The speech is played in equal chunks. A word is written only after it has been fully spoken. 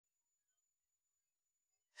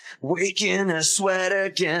Waking a sweat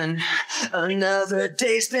again. Another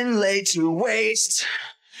day's been laid to waste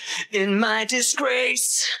in my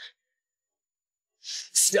disgrace.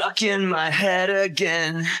 Stuck in my head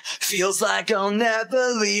again. Feels like I'll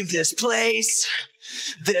never leave this place.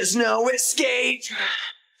 There's no escape.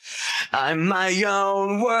 I'm my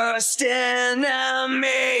own worst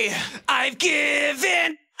enemy. I've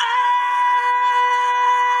given up.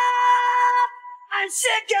 I'm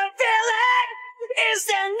sick of feeling. Is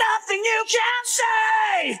there nothing you can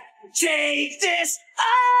say? Take this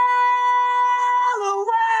all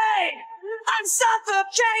away. I'm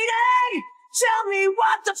suffocating. Tell me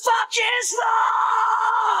what the fuck is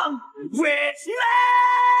wrong with me?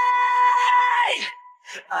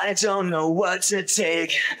 I don't know what to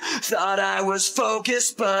take. Thought I was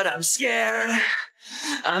focused, but I'm scared.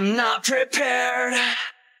 I'm not prepared.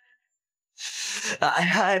 I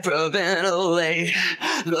hyperventilate,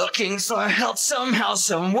 looking for help somehow,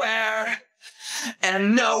 somewhere,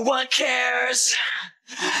 and no one cares.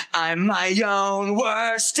 I'm my own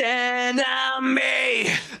worst enemy.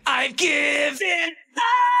 I've given up.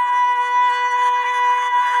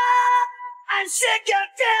 I'm sick of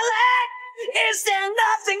feeling. Is there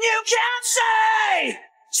nothing you can say?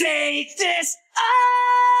 Take this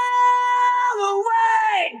all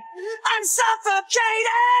away. I'm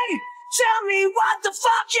suffocating. Tell me what the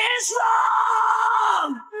fuck is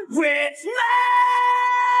wrong with me?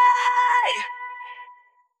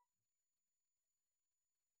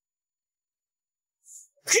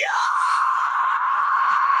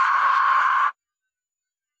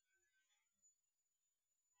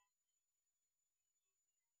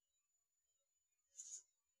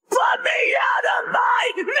 Put me out of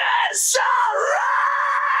my misery!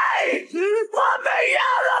 Put me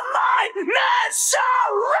out of my misery!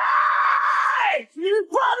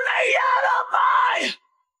 Put me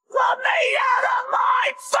out of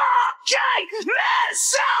my fucking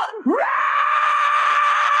misery!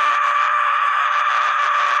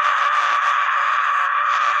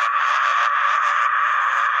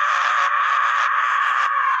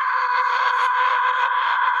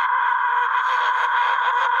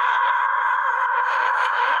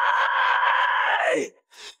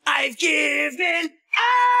 I've given up.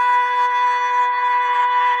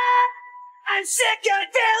 I'm sick of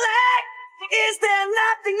feeling. Is there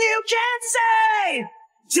nothing you can say?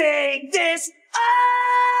 Take this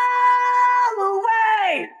all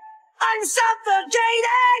away. I'm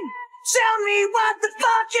suffocating. Tell me what the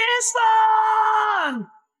fuck is wrong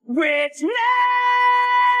with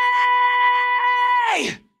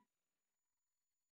me?